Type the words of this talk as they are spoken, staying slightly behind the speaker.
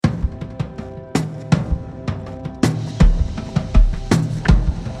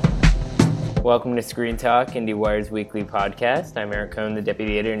Welcome to Screen Talk, IndieWire's weekly podcast. I'm Eric Cohn, the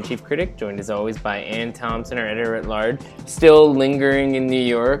Deputy Editor-in-Chief Critic, joined as always by Ann Thompson, our Editor-at-Large. Still lingering in New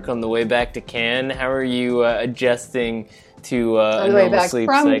York on the way back to Cannes. How are you adjusting to a normal sleep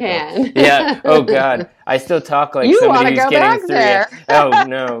cycle? Cannes. Yeah. Oh God, I still talk like somebody who's getting through there. Oh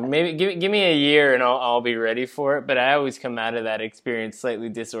no, maybe give me a year and I'll be ready for it. But I always come out of that experience slightly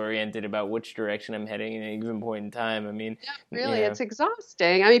disoriented about which direction I'm heading at any given point in time. I mean, really, it's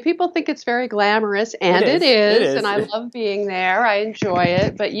exhausting. I mean, people think it's very glamorous, and it is, and I love being there. I enjoy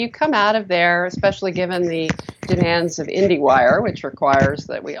it, but you come out of there, especially given the demands of IndieWire, which requires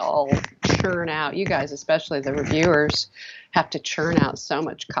that we all churn out. You guys, especially the reviewers, have to churn out so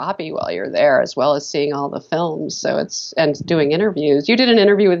much copy while you're there, as well as seeing all the films. So and doing interviews. You did an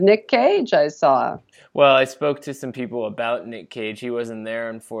interview with Nick Cage, I saw. Well, I spoke to some people about Nick Cage. He wasn't there,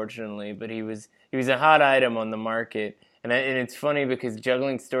 unfortunately, but he was a hot item on the market. And it's funny because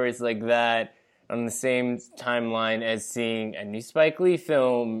juggling stories like that on the same timeline as seeing a new Spike Lee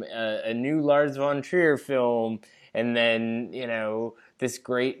film, a new Lars von Trier film, and then, this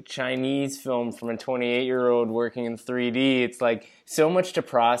great Chinese film from a 28-year-old working in 3D. It's like so much to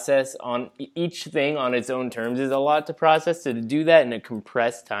process on each thing on its own terms is a lot to process. So to do that in a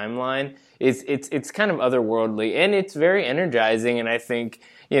compressed timeline it's kind of otherworldly, and it's very energizing, and I think,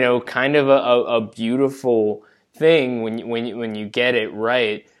 kind of a beautiful thing when you get it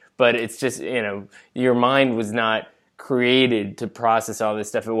right. But it's just, your mind was not created to process all this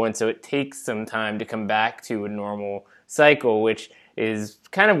stuff at once, so it takes some time to come back to a normal cycle, which is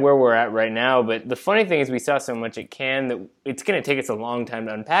kind of where we're at right now. But the funny thing is we saw so much at Cannes that it's going to take us a long time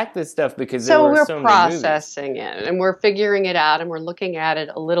to unpack this stuff because there were so many movies. So we're processing it, and we're figuring it out, and we're looking at it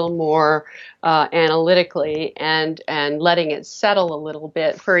a little more analytically and letting it settle a little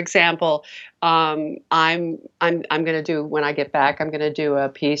bit. For example, I'm going to do, when I get back, I'm going to do a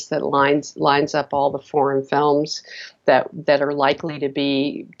piece that lines up all the foreign films that are likely to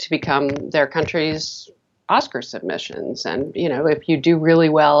become their country's Oscar submissions. And, if you do really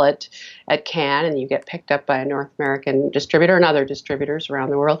well at Cannes and you get picked up by a North American distributor and other distributors around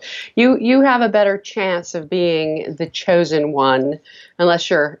the world, you have a better chance of being the chosen one, unless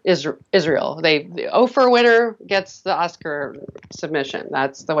you're Israel. The Ophir winner gets the Oscar submission.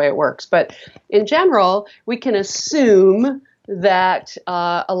 That's the way it works. But in general, we can assume that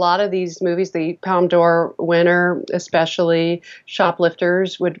a lot of these movies, the Palme d'Or winner, especially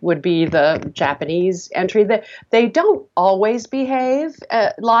Shoplifters, would be the Japanese entry. They don't always behave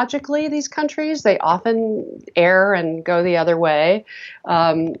logically, these countries. They often err and go the other way,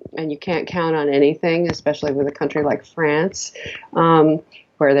 and you can't count on anything, especially with a country like France,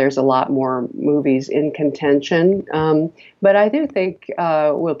 where there's a lot more movies in contention. But I do think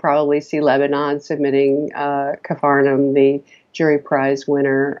we'll probably see Lebanon submitting Capharnaum, the jury prize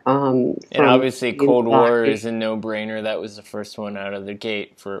winner. And obviously Cold War is a no-brainer. That was the first one out of the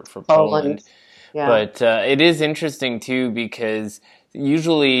gate for Poland. Yeah. But it is interesting, too, because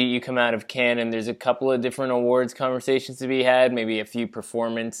usually you come out of Cannes and there's a couple of different awards conversations to be had, maybe a few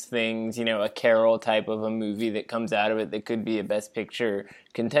performance things, a Carol type of a movie that comes out of it that could be a Best Picture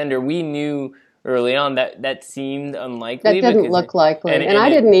contender. We knew early on that seemed unlikely. That didn't look likely. And I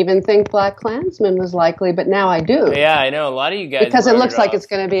didn't even think Black Klansman was likely, but now I do. Yeah, I know. A lot of you guys because it looks like it's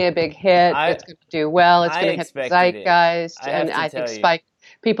going to be a big hit. It's going to do well. It's going to hit the zeitgeist. I think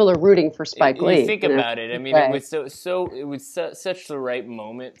people are rooting for Spike Lee. You think about it. I mean, it was such the right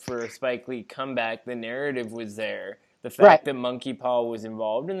moment for a Spike Lee comeback. The narrative was there. The fact that Monkey Paw was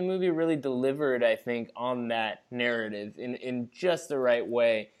involved in the movie really delivered, I think, on that narrative in just the right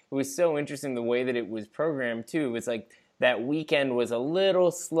way. It was so interesting the way that it was programmed, too. It was like that weekend was a little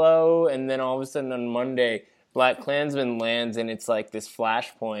slow, and then all of a sudden on Monday, Black Klansman lands, and it's like this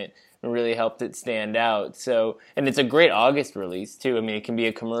flashpoint. It really helped it stand out. So, and it's a great August release, too. I mean, it can be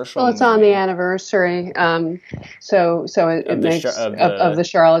a commercial. Well, it's on the anniversary. So it makes of the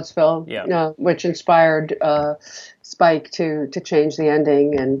Charlottesville, which inspired Spike to change the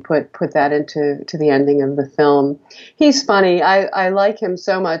ending and put that into the ending of the film. He's funny. I like him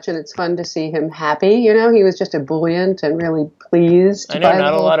so much, and it's fun to see him happy. He was just ebullient and really pleased. I know,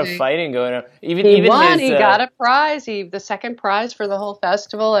 not a lot of fighting going on. He won. He got a prize. The second prize for the whole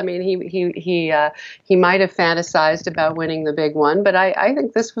festival. I mean, he might have fantasized about winning the big one, but I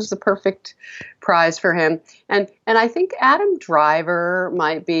think this was the perfect prize for him. And I think Adam Driver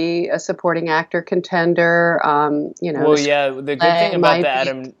might be a supporting actor contender. Well, yeah, the good thing about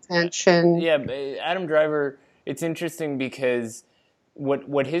the Adam Driver, it's interesting because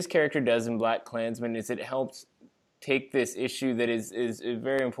what his character does in Black Klansman is it helps take this issue that is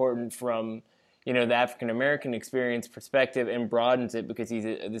very important from the African American experience perspective and broadens it because he's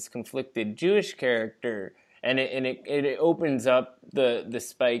this conflicted Jewish character. And it opens up the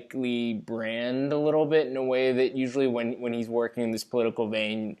Spike Lee brand a little bit in a way that usually when he's working in this political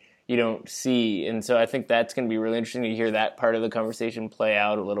vein you don't see. And so I think that's going to be really interesting to hear that part of the conversation play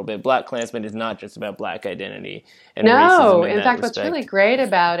out a little bit. Black Klansman is not just about black identity and racism in fact, respect. what's really great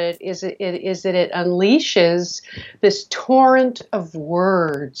about it is that it unleashes this torrent of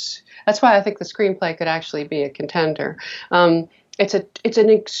words. That's why I think the screenplay could actually be a contender. It's an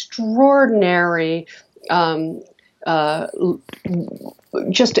extraordinary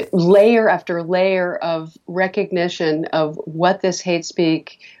just layer after layer of recognition of what this hate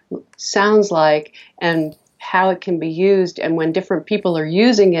speak sounds like and how it can be used, and when different people are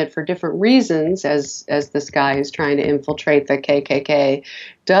using it for different reasons, as this guy who's trying to infiltrate the KKK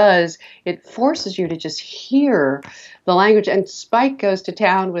does, it forces you to just hear the language. And Spike goes to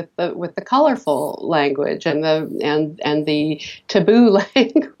town with the colorful language and the taboo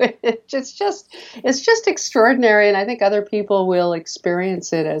language. It's just extraordinary, and I think other people will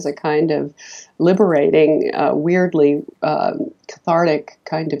experience it as a kind of liberating, weirdly cathartic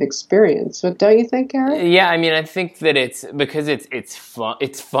kind of experience. But don't you think, Eric? Yeah, I mean, I think that it's because it's fun.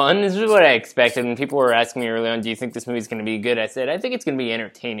 It's fun. This is what I expected. And people were asking me early on, do you think this movie's going to be good? I said, I think it's going to be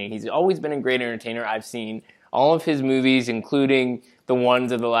entertaining. He's always been a great entertainer. I've seen all of his movies, including the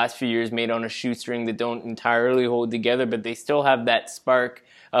ones of the last few years made on a shoestring that don't entirely hold together, but they still have that spark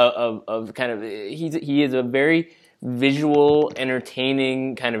of kind of. He is a very visual,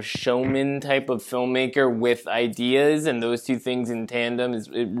 entertaining kind of showman type of filmmaker with ideas, and those two things in tandem is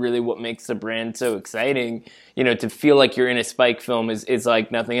really what makes the brand so exciting. To feel like you're in a Spike film is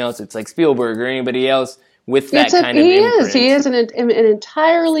like nothing else. It's like Spielberg or anybody else with that kind of imprint. He is an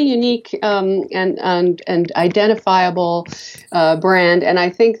entirely unique and identifiable brand, and I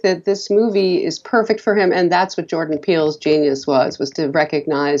think that this movie is perfect for him, and that's what Jordan Peele's genius was to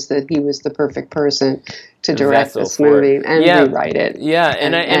recognize that he was the perfect person to direct this movie and rewrite it. Yeah,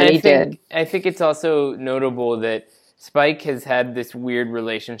 and I he did. I think it's also notable that Spike has had this weird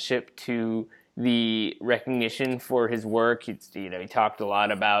relationship to the recognition for his work. He talked a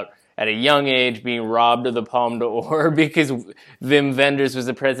lot about at a young age being robbed of the Palme d'Or because Wim Wenders was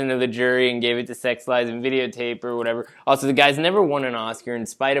the president of the jury and gave it to Sex Lies and Videotape or whatever. Also, the guy's never won an Oscar in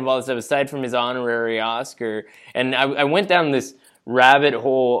spite of all this stuff, aside from his honorary Oscar. And I went down this rabbit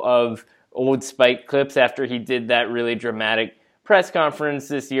hole of old Spike clips after he did that really dramatic press conference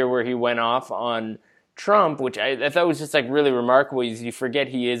this year where he went off on Trump, which I thought was just like really remarkable. You forget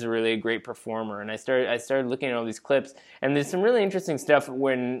he is really a great performer, and I started looking at all these clips, and there's some really interesting stuff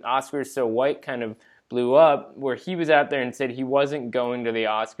when Oscars So White kind of blew up, where he was out there and said he wasn't going to the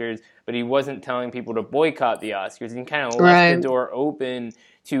Oscars, but he wasn't telling people to boycott the Oscars. He kind of left the door open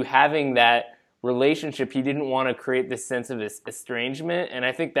to having that relationship. He didn't want to create this sense of estrangement, and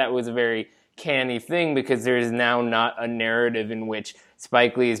I think that was a very canny thing because there is now not a narrative in which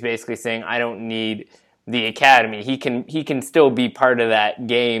Spike Lee is basically saying, I don't need the Academy. He can still be part of that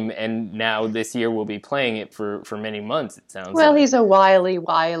game, and now this year we'll be playing it for many months, it sounds like. He's a wily,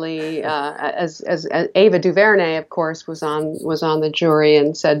 as Ava DuVernay, of course, was on the jury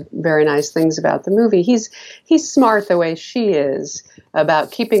and said very nice things about the movie. He's smart the way she is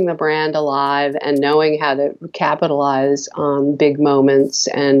about keeping the brand alive and knowing how to capitalize on big moments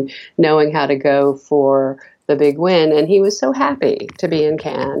and knowing how to go for the big win, and he was so happy to be in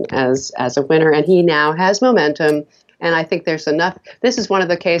Cannes as a winner, and he now has momentum, and I think there's enough. This is one of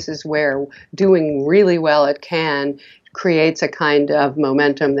the cases where doing really well at Cannes creates a kind of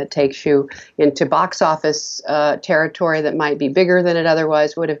momentum that takes you into box office territory that might be bigger than it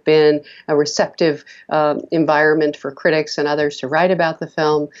otherwise would have been, a receptive environment for critics and others to write about the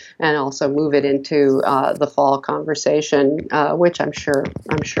film, and also move it into the fall conversation, which I'm sure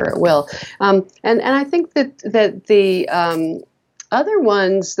it will. And I think that the other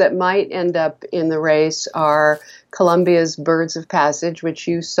ones that might end up in the race are Colombia's Birds of Passage, which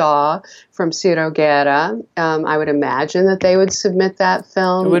you saw from Ciro Guerra. I would imagine that they would submit that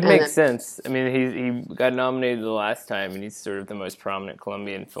film. It would make sense. I mean, he got nominated the last time, and he's sort of the most prominent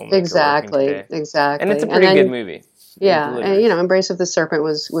Colombian filmmaker. Exactly. And it's a pretty good movie. Yeah, and Embrace of the Serpent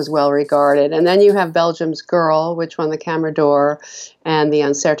was well regarded. And then you have Belgium's Girl, which won the Camera d'Or and the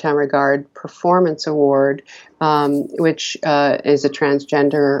Un Certain Regard Performance Award, which is a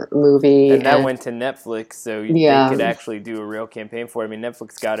transgender movie. And that went to Netflix, so they could actually do a real campaign for it. I mean,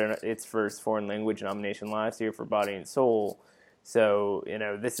 Netflix got its first foreign language nomination last year for Body and Soul. So,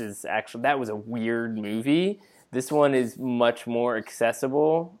 this is actually, that was a weird movie, This one is much more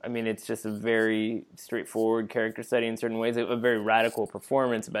accessible. I mean, it's just a very straightforward character study in certain ways, a very radical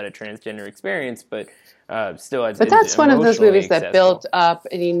performance about a transgender experience, but still, but that's one of those movies that accessible. built up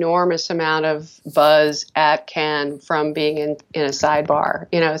an enormous amount of buzz at Cannes from being in a sidebar.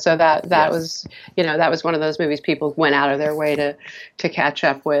 So that Yes. was, that was one of those movies people went out of their way to catch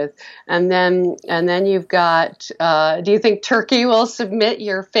up with. And then you've got. Do you think Turkey will submit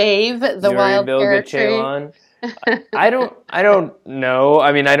your fave, The Nuri Wild Bilge Carrot Tree? Ceylan. I don't know.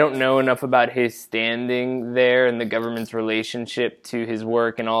 I mean, I don't know enough about his standing there and the government's relationship to his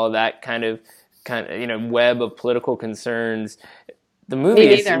work and all of that kind of web of political concerns. The movie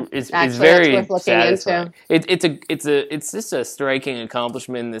is very satisfying. It's just a striking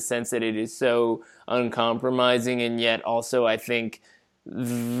accomplishment in the sense that it is so uncompromising and yet also, I think,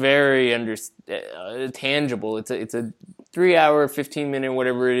 very tangible. It's a 3-hour, 15-minute,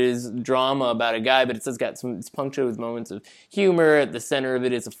 whatever it is, drama about a guy, but it's punctuated with moments of humor. At the center of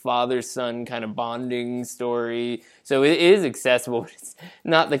it is a father-son kind of bonding story. So it is accessible, but it's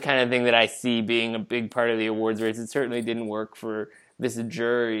not the kind of thing that I see being a big part of the awards race. It certainly didn't work for this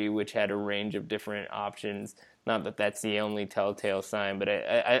jury, which had a range of different options. Not that that's the only telltale sign, but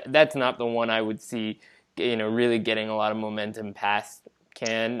that's not the one I would see, really getting a lot of momentum past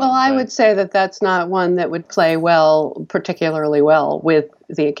Cannes. Well, I would say that that's not one that would play particularly well with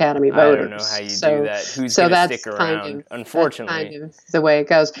the Academy voters. I don't know how you do that. Who's going to stick around? Unfortunately, that's kind of the way it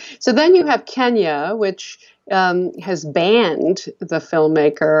goes. So then you have Kenya, which has banned the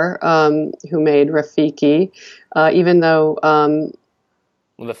filmmaker who made Rafiki, even though.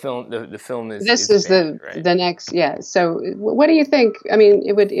 Well, the film is. This is banned, right? the next. Yeah. So, what do you think? I mean,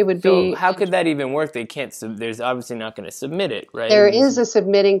 it would be. So how could that even work? They can't. There's obviously not going to submit it, right? There is a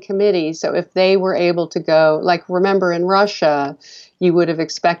submitting committee. So if they were able to go, like, remember in Russia, you would have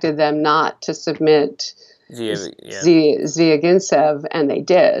expected them not to submit Zyagintsev, and they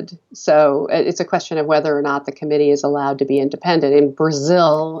did. So it's a question of whether or not the committee is allowed to be independent. In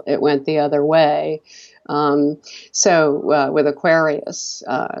Brazil, it went the other way. With Aquarius,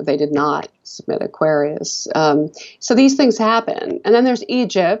 they did not submit Aquarius. So these things happen. And then there's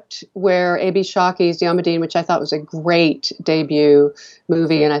Egypt, where A.B. Shaki's Yomadine, which I thought was a great debut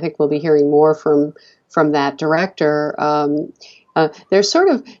movie, and I think we'll be hearing more from that director. There's sort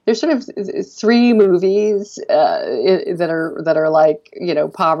of three movies that are like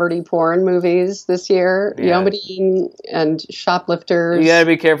poverty porn movies this year. Yeah. Yomadine and Shoplifters. You got to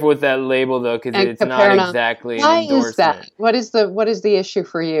be careful with that label though, because it's not exactly an endorsement. Why is that? What is the issue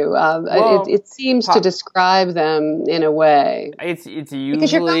for you? It seems to describe them in a way. It's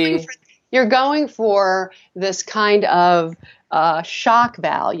usually because you're going for this kind of shock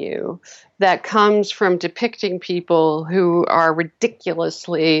value that comes from depicting people who are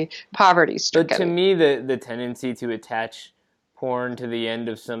ridiculously poverty-stricken. But to me, the tendency to attach porn to the end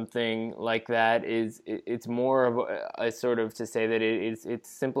of something like that it's more of a sort of to say that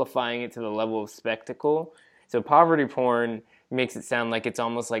it's simplifying it to the level of spectacle. So poverty porn makes it sound like it's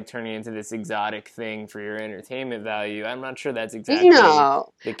almost like turning into this exotic thing for your entertainment value. I'm not sure that's exactly the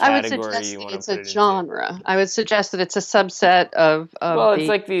category you want to put it into. It's a genre. I would suggest that it's a subset of it's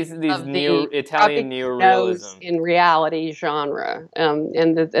like these Italian neorealism in reality genre.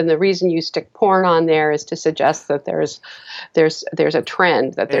 And the reason you stick porn on there is to suggest that there's a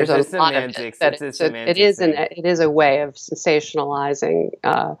trend, that there's a lot of it. That it is a way of sensationalizing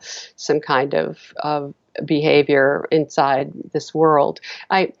some kind of behavior inside this world.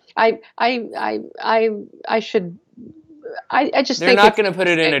 I just they're think not going to put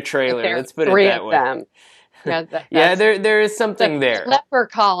it in a trailer. Let's put it that way. There is something there. Leper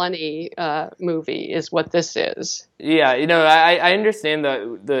colony movie is what this is. Yeah, I understand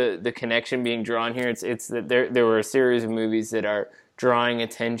the connection being drawn here. It's that there were a series of movies that are drawing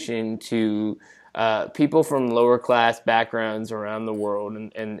attention to people from lower class backgrounds around the world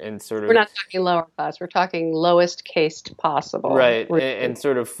and sort of. We're not talking lower class. We're talking lowest caste possible. Right, and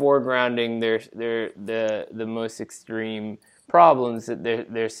sort of foregrounding the most extreme problems that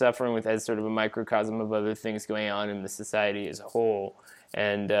they're suffering with as sort of a microcosm of other things going on in the society as a whole.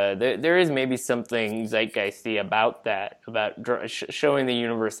 And there is maybe something zeitgeisty about that, about showing the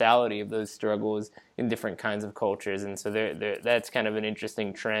universality of those struggles in different kinds of cultures. And so that's kind of an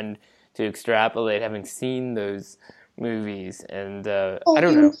interesting trend to extrapolate, having seen those movies. And I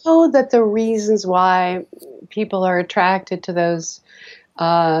don't know. You know that the reasons why people are attracted to those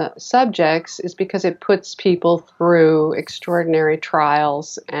subjects is because it puts people through extraordinary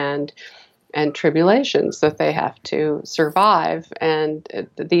trials and and tribulations that they have to survive. And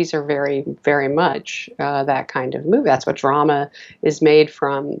these are very, very much that kind of movie. That's what drama is made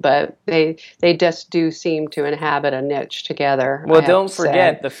from. But they just do seem to inhabit a niche together. Well, don't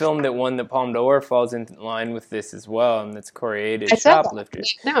forget the film that won the Palme d'Or falls in line with this as well, and that's Corey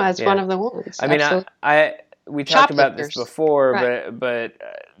Shoplifters. No, it's one of the ones. I mean, we talked about this before, right. but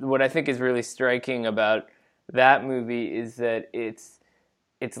what I think is really striking about that movie is that it's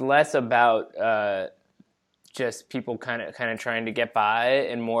less about just people kind of trying to get by,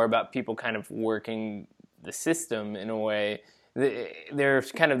 and more about people kind of working the system in a way.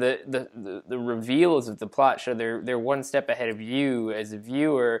 There's kind of the reveals of the plot show they're one step ahead of you as a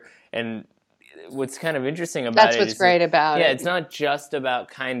viewer, and what's kind of interesting about that's what's great about it. Yeah, it's not just about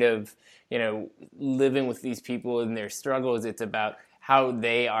kind of living with these people and their struggles. It's about how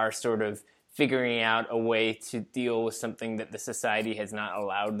they are sort of figuring out a way to deal with something that the society has not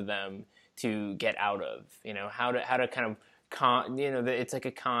allowed them to get out of. How to kind of it's like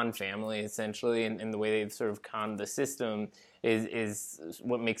a con family essentially, and the way they've sort of conned the system is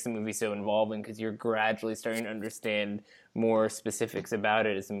what makes the movie so involving, because you're gradually starting to understand more specifics about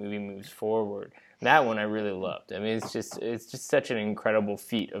it as the movie moves forward. That one I really loved. I mean, it's just such an incredible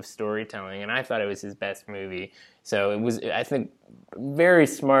feat of storytelling, and I thought it was his best movie. So it was, I think, very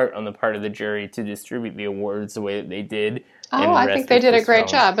smart on the part of the jury to distribute the awards the way that they did. Oh, I think they did a great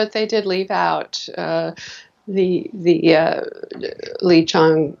job, but they did leave out the Lee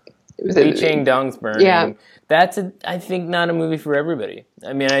Chang-dong's Burning. Yeah. That's, I think, not a movie for everybody.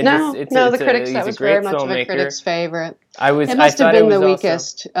 I mean, the critics, that was very much of a critic's favorite. It must have been the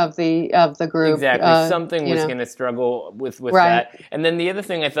weakest of the group. Exactly. Something was going to struggle with right. that. And then the other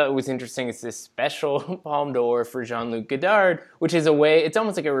thing I thought was interesting is this special Palme d'Or for Jean-Luc Godard, which is it's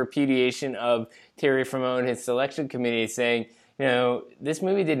almost like a repudiation of Thierry Frémaux and his selection committee saying, this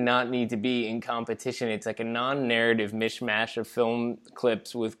movie did not need to be in competition. It's like a non-narrative mishmash of film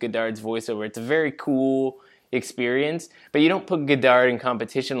clips with Godard's voiceover. It's a very cool experience, but you don't put Godard in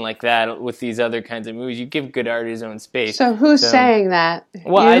competition like that with these other kinds of movies. You give Godard his own space. So who's saying that?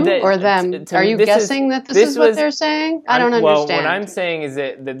 Well, you or them? Are you guessing that this is what they're saying? I don't understand. Well, what I'm saying is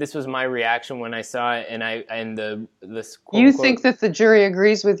that this was my reaction when I saw it, and the quote, you think that the jury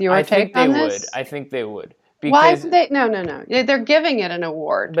agrees with your take on this? I think they would. Why? No. They're giving it an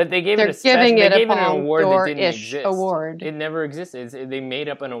award. But they gave it a Palme d'Or-ish award. It never existed. They made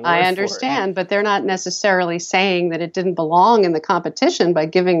up an award. I understand, but they're not necessarily saying that it didn't belong in the competition by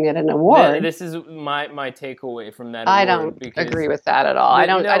giving it an award. This is my takeaway from that. I don't agree with that at all. I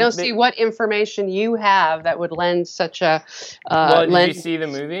don't see what information you have that would lend such a. Did you see the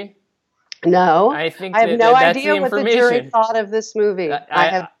movie? No, I have no idea what the jury thought of this movie. I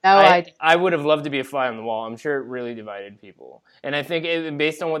have no idea. I would have loved to be a fly on the wall. I'm sure it really divided people. And I think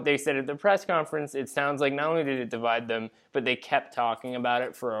based on what they said at the press conference, it sounds like not only did it divide them, but they kept talking about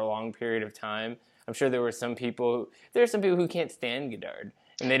it for a long period of time. I'm sure there are some people who can't stand Godard,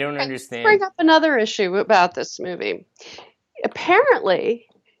 and they don't understand. Let's bring up another issue about this movie. Apparently,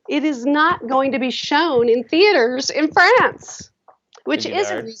 it is not going to be shown in theaters in France. Which is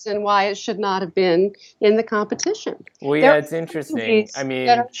a reason why it should not have been in the competition. Well, yeah, it's interesting. I mean,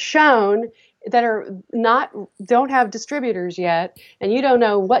 that are shown that don't have distributors yet, and you don't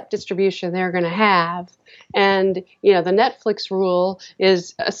know what distribution they're going to have. And the Netflix rule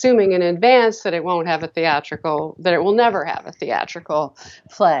is assuming in advance that it will never have a theatrical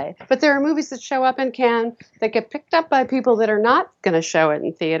play. But there are movies that show up in Cannes that get picked up by people that are not going to show it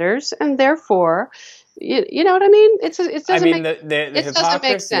in theaters, and therefore. You know what I mean? It doesn't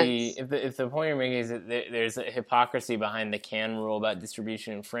make sense. If the point you're making is that there's a hypocrisy behind the Cannes rule about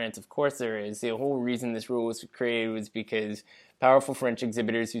distribution in France, of course there is. The whole reason this rule was created was because powerful French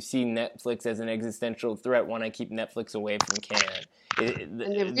exhibitors who see Netflix as an existential threat want to keep Netflix away from Cannes. And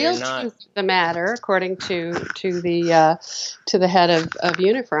the real truth of the matter, according to the head of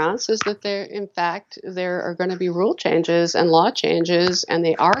Unifrance, is that there are going to be rule changes and law changes, and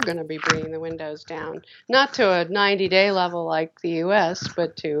they are going to be bringing the windows down, not to a 90-day level like the U.S.,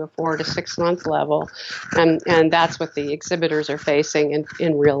 but to a 4 to 6 month level, and that's what the exhibitors are facing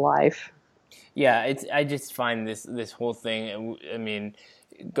in real life. Yeah, I just find this whole thing. I mean,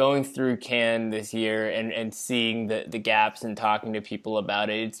 going through Cannes this year and seeing the gaps and talking to people about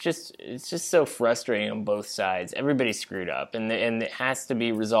it, it's just so frustrating on both sides. Everybody's screwed up, and it has to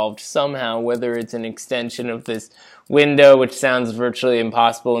be resolved somehow. Whether it's an extension of this window, which sounds virtually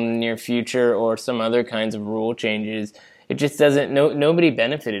impossible in the near future, or some other kinds of rule changes, it just doesn't. Nobody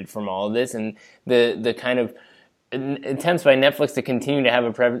benefited from all of this, and the kind of attempts by Netflix to continue to have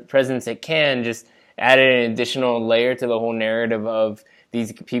a presence at Cannes just added an additional layer to the whole narrative of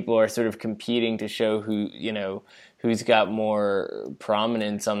these people are sort of competing to show who's got more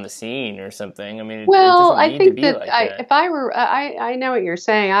prominence on the scene or something. I mean, it Well, doesn't I need to think be that like that. if I were, I know what you're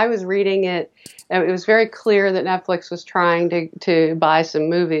saying. I was reading it. It was very clear that Netflix was trying to buy some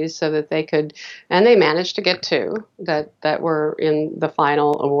movies so that they could, and they managed to get two that were in the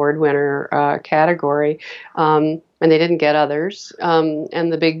final award winner category. And they didn't get others.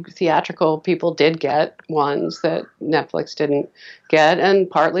 And the big theatrical people did get ones that Netflix didn't get, and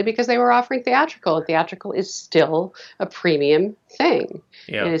partly because they were offering theatrical. And theatrical is still a premium thing.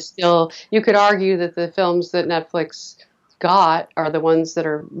 Yeah. It is still, you could argue that the films that Netflix got are the ones that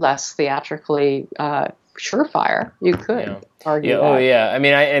are less theatrically surefire. You could argue that. Oh yeah. I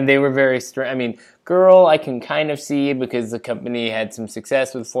mean, and they were very I mean, Girl, I can kind of see because the company had some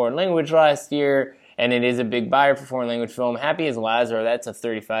success with foreign language last year, and it is a big buyer for foreign language film. Happy as Lazaro, that's a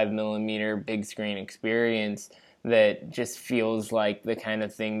 35 millimeter big screen experience that just feels like the kind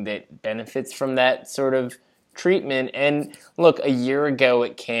of thing that benefits from that sort of treatment. And look, a year ago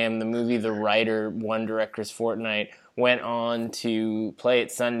at Cannes, the movie The Writer won Director's Fortnight, went on to play at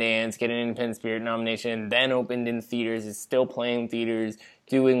Sundance, get an Independent Spirit nomination, then opened in theaters, is still playing theaters,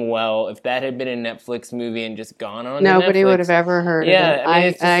 doing well. If that had been a Netflix movie and just gone on Nobody to Netflix, would have ever heard of it. I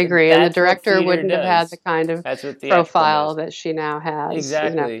mean, I agree. And the director wouldn't have had the kind of profile that she now has,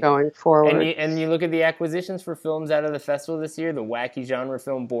 exactly, going forward. And you look at the acquisitions for films out of the festival this year, the wacky genre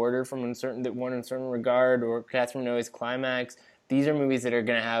film Border from One Uncertain Regard, or Catherine Noy's Climax. These are movies that are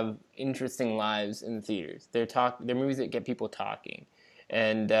going to have interesting lives in the theaters. They're movies that get people talking,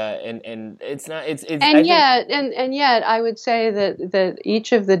 and it's not yet I would say that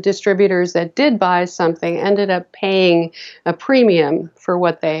each of the distributors that did buy something ended up paying a premium for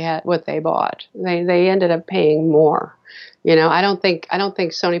what they bought. They ended up paying more. I don't think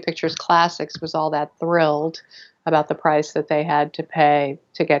Sony Pictures Classics was all that thrilled about the price that they had to pay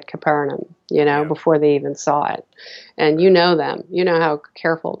to get Capernaum, before they even saw it. And them. You know how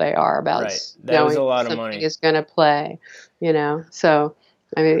careful they are about that was a lot something of money is going to play, So,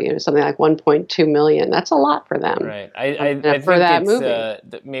 I mean, something like 1.2 million. That's a lot for them. Right. I think for that it's movie.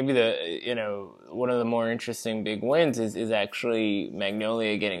 maybe one of the more interesting big wins is actually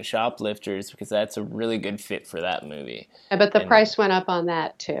Magnolia getting Shoplifters, because that's a really good fit for that movie. But the price went up on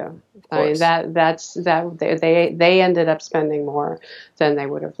that too. I mean, they ended up spending more than they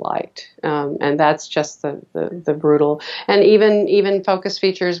would have liked, and that's just the brutal. And even Focus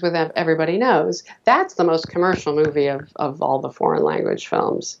Features with Everybody Knows, that's the most commercial movie of all the foreign language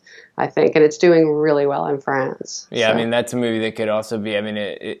films, I think, and it's doing really well in France. Yeah, so. I mean, that's a movie that could also be, I mean,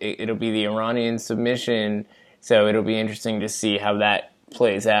 it'll be the Iranian submission, so it'll be interesting to see how that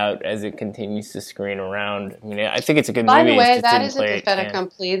plays out as it continues to screen around. I mean, I think it's a good movie. By the way, that is a fait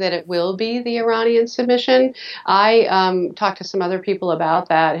accompli that it will be the Iranian submission. I talked to some other people about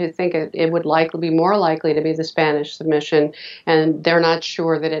that who think it would likely be more likely to be the Spanish submission, and they're not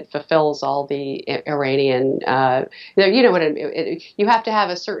sure that it fulfills all the Iranian. You have to have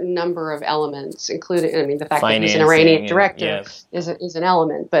a certain number of elements, including, I mean, the fact that he's an Iranian director is an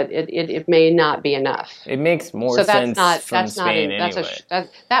element, but it may not be enough. It makes more sense from Spain anyway.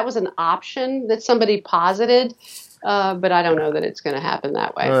 That was an option that somebody posited, but I don't know that it's going to happen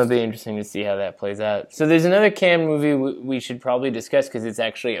that way. Well, it'll be interesting to see how that plays out. So there's another Cannes movie we should probably discuss because it's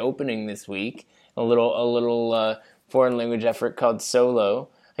actually opening this week. A little foreign language effort called Solo.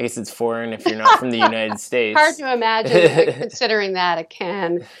 I guess it's foreign if you're not from the United States. Hard to imagine considering that a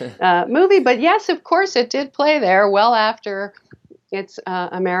Cannes movie, but yes, of course, it did play there well after its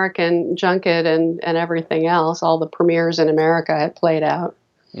American junket and everything else. All the premieres in America had played out.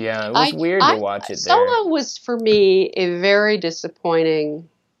 Yeah, it was weird to watch it there. Solo was, for me, a very disappointing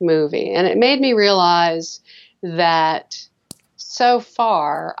movie. And it made me realize that so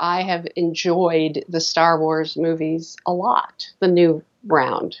far I have enjoyed the Star Wars movies a lot. The new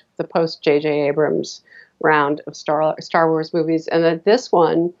round, the post-J.J. Abrams round of Star Wars movies. And that this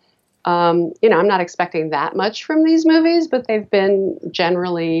one, I'm not expecting that much from these movies, but they've been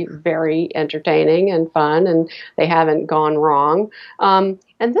generally very entertaining and fun, and they haven't gone wrong.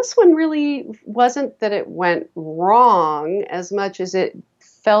 And this one really wasn't that it went wrong as much as it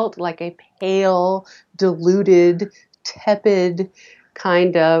felt like a pale, diluted, tepid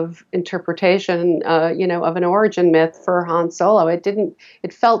kind of interpretation, of an origin myth for Han Solo.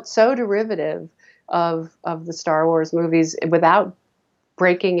 It felt so derivative of the Star Wars movies without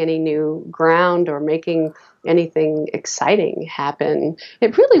breaking any new ground or making anything exciting happen.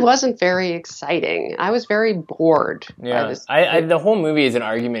 It really wasn't very exciting. I was very bored by this. The whole movie is an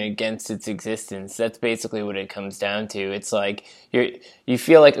argument against its existence. That's basically what it comes down to. It's like you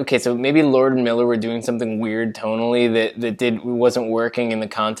feel like, okay, so maybe Lord and Miller were doing something weird tonally that wasn't working in the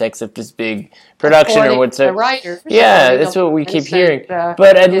context of this big production or what's the writers. Yeah, that's what we keep hearing.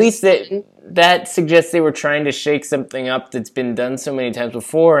 But at least that suggests they were trying to shake something up that's been done so many times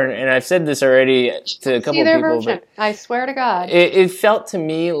before. And I've said this already to a couple of people. But I swear to God. It felt to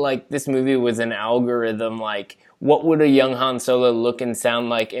me like this movie was an algorithm, like what would a young Han Solo look and sound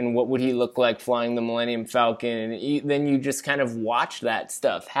like, and what would he look like flying the Millennium Falcon? And then you just kind of watch that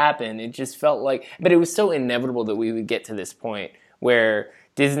stuff happen. It just felt like, but it was so inevitable that we would get to this point where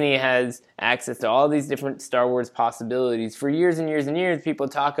Disney has access to all these different Star Wars possibilities. For years and years and years, people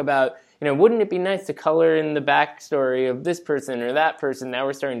talk about, wouldn't it be nice to color in the backstory of this person or that person? Now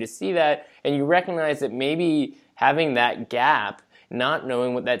we're starting to see that, and you recognize that maybe having that gap, not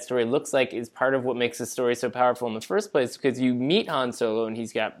knowing what that story looks like, is part of what makes the story so powerful in the first place, because you meet Han Solo and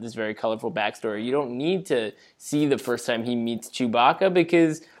he's got this very colorful backstory. You don't need to see the first time he meets Chewbacca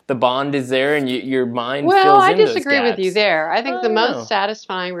because the bond is there and your mind fills in those gaps. Well, I disagree with you there. I think the most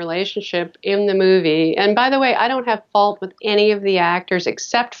satisfying relationship in the movie, and by the way, I don't have fault with any of the actors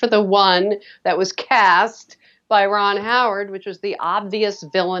except for the one that was cast by Ron Howard, which was the obvious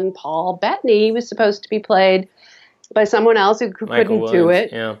villain, Paul Bettany. He was supposed to be played by someone else who couldn't do it.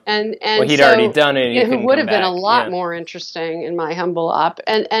 Yeah. And he'd already done it. And who would have been a lot more interesting in my humble op.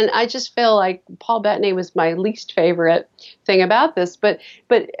 And I just feel like Paul Bettany was my least favorite thing about this. But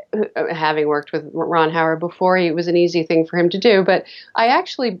having worked with Ron Howard before, it was an easy thing for him to do. But I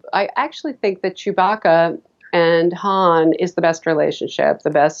actually think that Chewbacca and Han is the best relationship, the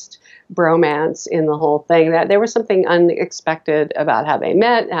best bromance in the whole thing. That there was something unexpected about how they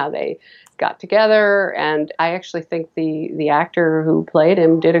met, how they got together, and I actually think the actor who played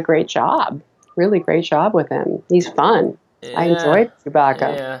him did a great job, really great job with him. He's fun. Yeah. I enjoyed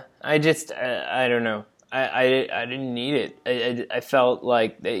Chewbacca. Yeah, I don't know. I didn't need it. I felt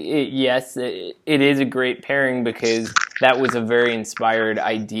like it is a great pairing because that was a very inspired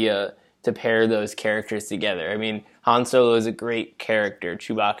idea to pair those characters together. I mean, Han Solo is a great character.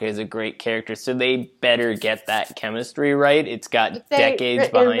 Chewbacca is a great character. So they better get that chemistry right. It's got decades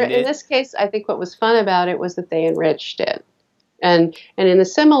behind it. In this case, I think what was fun about it was that they enriched it. And in a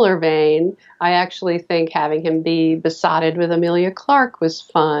similar vein, I actually think having him be besotted with Emilia Clarke was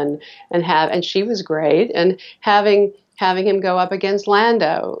fun, and she was great. And having him go up against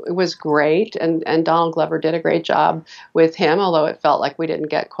Lando was great, and Donald Glover did a great job with him, although it felt like we didn't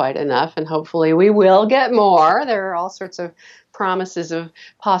get quite enough, and hopefully we will get more. There are all sorts of promises of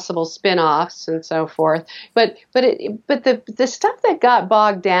possible spin-offs and so forth. But the stuff that got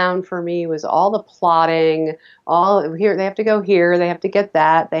bogged down for me was all the plotting, all here they have to go here, they have to get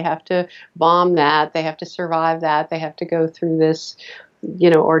that, they have to bomb that, they have to survive that, they have to go through this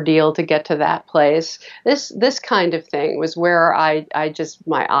ordeal to get to that place. This kind of thing was where I just,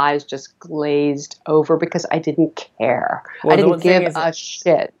 my eyes just glazed over because I didn't care. I didn't give a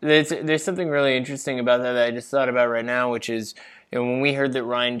shit. There's something really interesting about that I just thought about right now, which is, when we heard that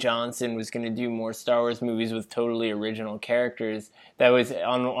Rian Johnson was going to do more Star Wars movies with totally original characters, that was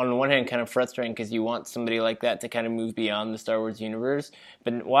on the one hand kind of frustrating because you want somebody like that to kind of move beyond the Star Wars universe.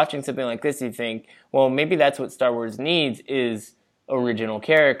 But watching something like this, you think, well, maybe that's what Star Wars needs is original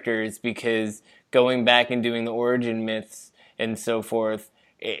characters, because going back and doing the origin myths and so forth,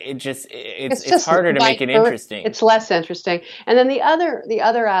 it's harder to make it interesting. It's less interesting. And then the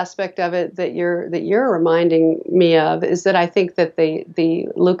other aspect of it that you're reminding me of is that I think that the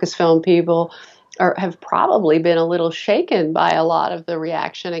Lucasfilm people have probably been a little shaken by a lot of the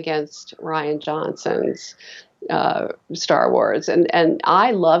reaction against Rian Johnson's Star Wars, and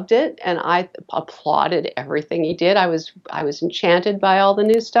I loved it, and I applauded everything he did. I was enchanted by all the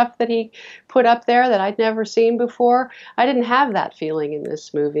new stuff that he put up there that I'd never seen before. I didn't have that feeling in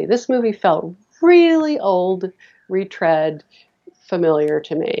this movie. This movie felt really old, retread, familiar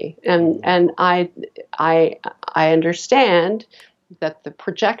to me, and I understand that the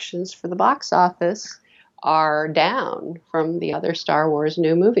projections for the box office are down from the other Star Wars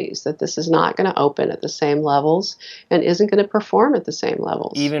new movies, that this is not going to open at the same levels and isn't going to perform at the same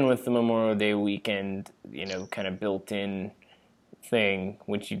levels. Even with the Memorial Day weekend, kind of built-in thing,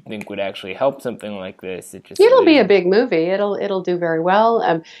 which you'd think would actually help something like this. It'll be a big movie. It'll do very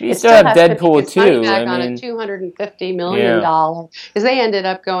well. You still have Deadpool too. On a $250 million, because they ended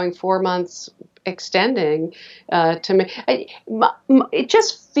up going 4 months extending to me. It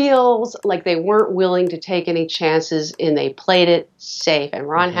just feels like they weren't willing to take any chances, and they played it safe. And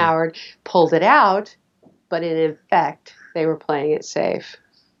Ron Howard pulled it out, but in effect, they were playing it safe.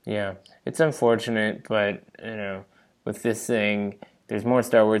 Yeah, it's unfortunate, but with this thing, there's more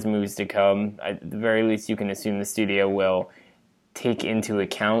Star Wars movies to come. At the very least, you can assume the studio will take into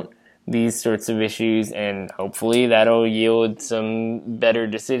account these sorts of issues, and hopefully that'll yield some better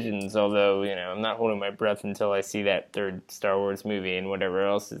decisions. Although, I'm not holding my breath until I see that third Star Wars movie and whatever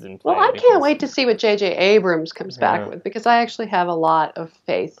else is in play. Well, I can't wait to see what J.J. Abrams comes back with, because I actually have a lot of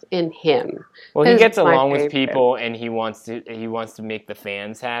faith in him. Well, he gets along with people, and he wants to make the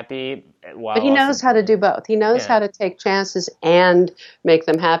fans happy. But he knows how to do both. He knows how to take chances and make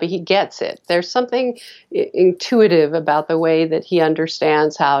them happy. He gets it. There's something intuitive about the way that he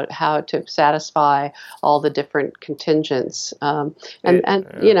understands how to satisfy all the different contingents. I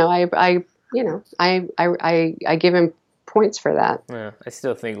give him points for that. Yeah, I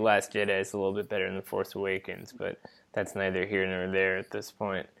still think Last Jedi is a little bit better than The Force Awakens, but that's neither here nor there at this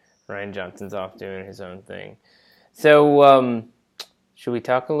point. Rian Johnson's off doing his own thing. So, should we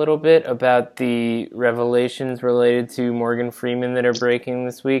talk a little bit about the revelations related to Morgan Freeman that are breaking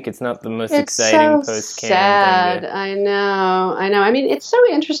this week? It's not the most exciting post-Cannes thing. I know. I mean, it's so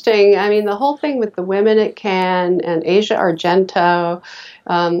interesting. I mean, the whole thing with the women at Cannes and Asia Argento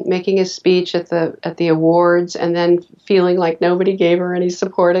making a speech at the awards, and then feeling like nobody gave her any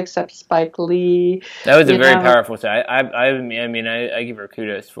support except Spike Lee. That was a very powerful thing. I give her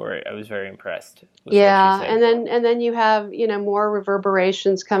kudos for it. I was very impressed. Yeah, and then you have more reverberations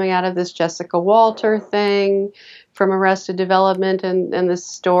coming out of this Jessica Walter thing from Arrested Development, and this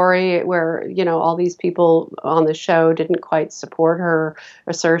story where all these people on the show didn't quite support her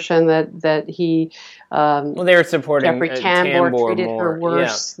assertion that he they were supporting Jeffrey Tambor treated more. her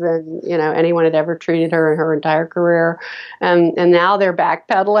worse than anyone had ever treated her in her entire career, and now they're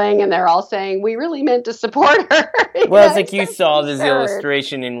backpedaling and they're all saying we really meant to support her. Well, it's like you saw this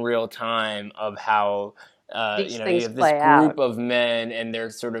illustration in real time of how you have this group of men, and they're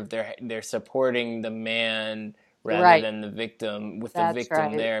they're supporting the man rather than the victim, with the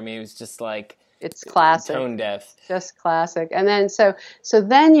victim there. I mean, it was just like, it's classic, tone deaf, just classic. And then so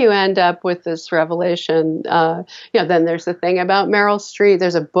then you end up with this revelation. Then there's the thing about Meryl Streep.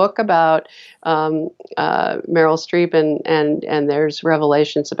 There's a book about Meryl Streep, and there's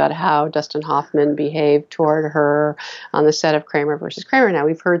revelations about how Dustin Hoffman behaved toward her on the set of Kramer versus Kramer. Now,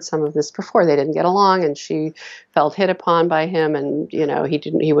 we've heard some of this before. They didn't get along, and she felt hit upon by him, and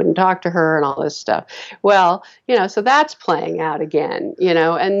he wouldn't talk to her, and all this stuff. Well, so that's playing out again.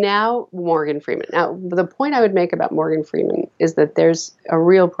 And now Morgan Freeman. Now, the point I would make about Morgan Freeman is that there's a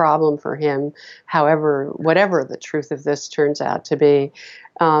real problem for him, whatever the truth of this turns out to be,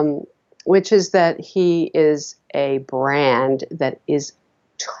 which is that he is a brand that is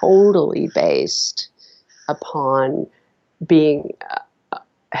totally based upon being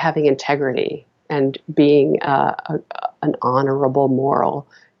having integrity and being an honorable, moral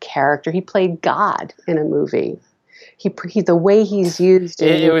character. He played God in a movie. He the way he's used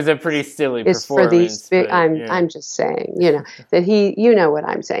it was a pretty silly performance. For these big, I'm just saying, that he, what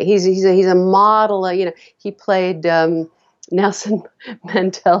I'm saying. He's a model. He played Nelson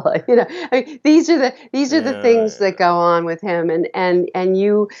Mandela. I mean, these are the things that go on with him, and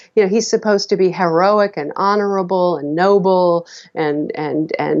he's supposed to be heroic and honorable and noble and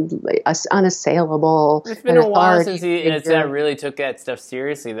unassailable. It's been a while since he really took that stuff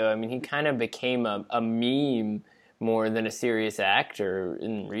seriously, though. I mean, he kind of became a meme more than a serious actor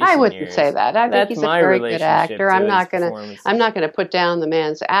in recent years. I wouldn't say that. I think he's a very good actor. I'm not gonna put down the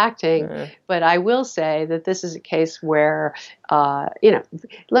man's acting, but I will say that this is a case where, let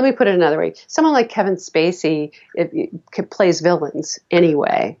me put it another way. Someone like Kevin Spacey plays villains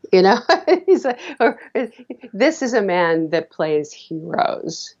anyway. This is a man that plays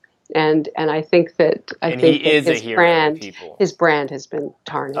heroes. And I think that his brand has been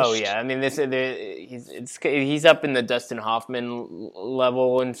tarnished. Oh yeah, I mean he's up in the Dustin Hoffman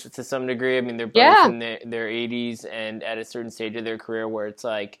level, and to some degree. I mean they're both in their 80s and at a certain stage of their career where it's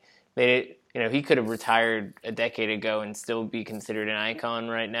like he could have retired a decade ago and still be considered an icon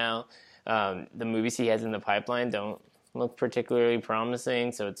right now. The movies he has in the pipeline don't look particularly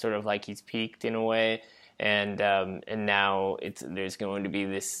promising, so it's sort of like he's peaked in a way. And now there's going to be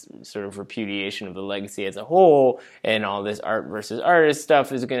this sort of repudiation of the legacy as a whole, and all this art versus artist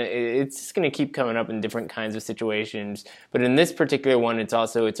stuff it's just gonna keep coming up in different kinds of situations. But in this particular one, it's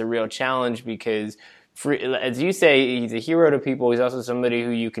a real challenge because, as you say, he's a hero to people. He's also somebody who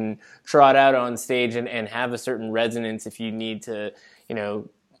you can trot out on stage and have a certain resonance if you need to,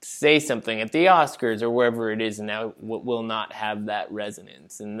 say something at the Oscars or wherever it is, and now will not have that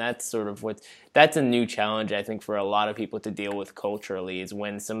resonance. And that's sort of that's a new challenge, I think, for a lot of people to deal with culturally, is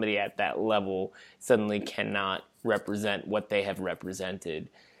when somebody at that level suddenly cannot represent what they have represented.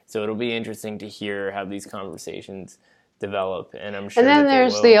 So it'll be interesting to hear how these conversations develop, and I'm sure. And then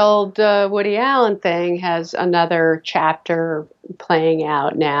there's the old Woody Allen thing has another chapter playing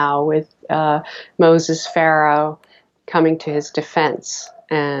out now with Moses Farrow coming to his defense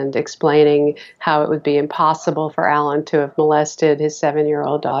and explaining how it would be impossible for Allen to have molested his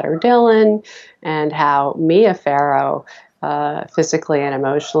 7-year-old daughter Dylan, and how Mia Farrow physically and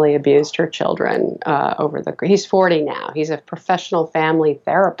emotionally abused her children he's 40 now. He's a professional family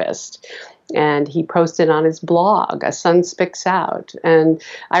therapist. And he posted on his blog, A Son Speaks Out. And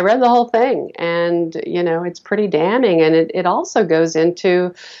I read the whole thing, and, it's pretty damning. And it also goes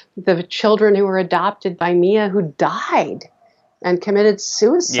into the children who were adopted by Mia who died and committed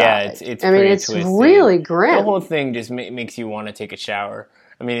suicide. Yeah, it's twisted. Really grim. The whole thing just makes you want to take a shower.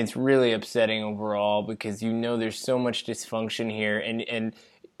 I mean, it's really upsetting overall, because there's so much dysfunction here. And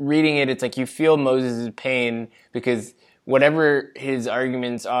reading it, it's like you feel Moses' pain, because whatever his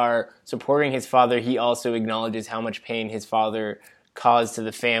arguments are supporting his father, he also acknowledges how much pain his father caused to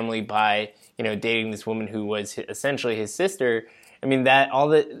the family by, dating this woman who was essentially his sister. I mean,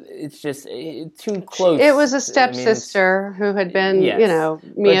 it's just too close. It was a stepsister who had been, yes,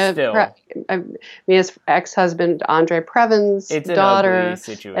 Mia's ex-husband, Andre Previn's daughter,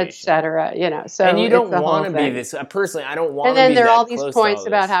 etc. So and you don't want to be this. Personally, I don't want to be that. And then there are all these points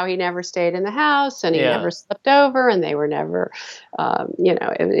about how he never stayed in the house and he never slept over, and they were never,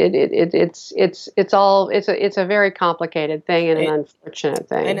 it's a very complicated thing and an unfortunate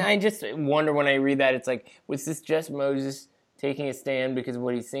thing. And I just wonder when I read that, it's like, was this just Moses taking a stand because of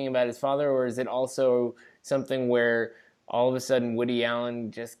what he's saying about his father, or is it also something where all of a sudden Woody Allen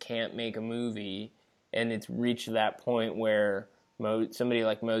just can't make a movie, and it's reached that point where somebody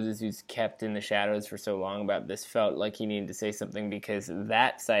like Moses, who's kept in the shadows for so long about this, felt like he needed to say something because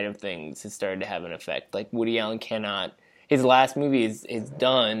that side of things has started to have an effect. Like, Woody Allen cannot, his last movie is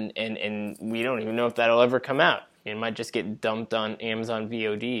done, and we don't even know if that'll ever come out. It might just get dumped on Amazon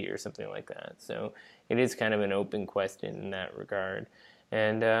VOD or something like that. So it is kind of an open question in that regard.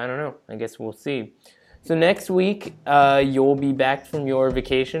 And I don't know. I guess we'll see. So next week, you'll be back from your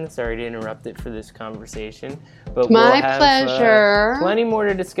vacation. Sorry to interrupt it for this conversation. But My we'll have pleasure. Plenty more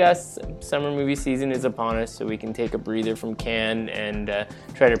to discuss. Summer movie season is upon us, so we can take a breather from Cannes and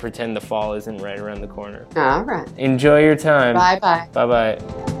try to pretend the fall isn't right around the corner. All right. Enjoy your time. Bye-bye.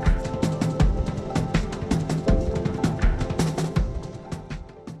 Bye-bye.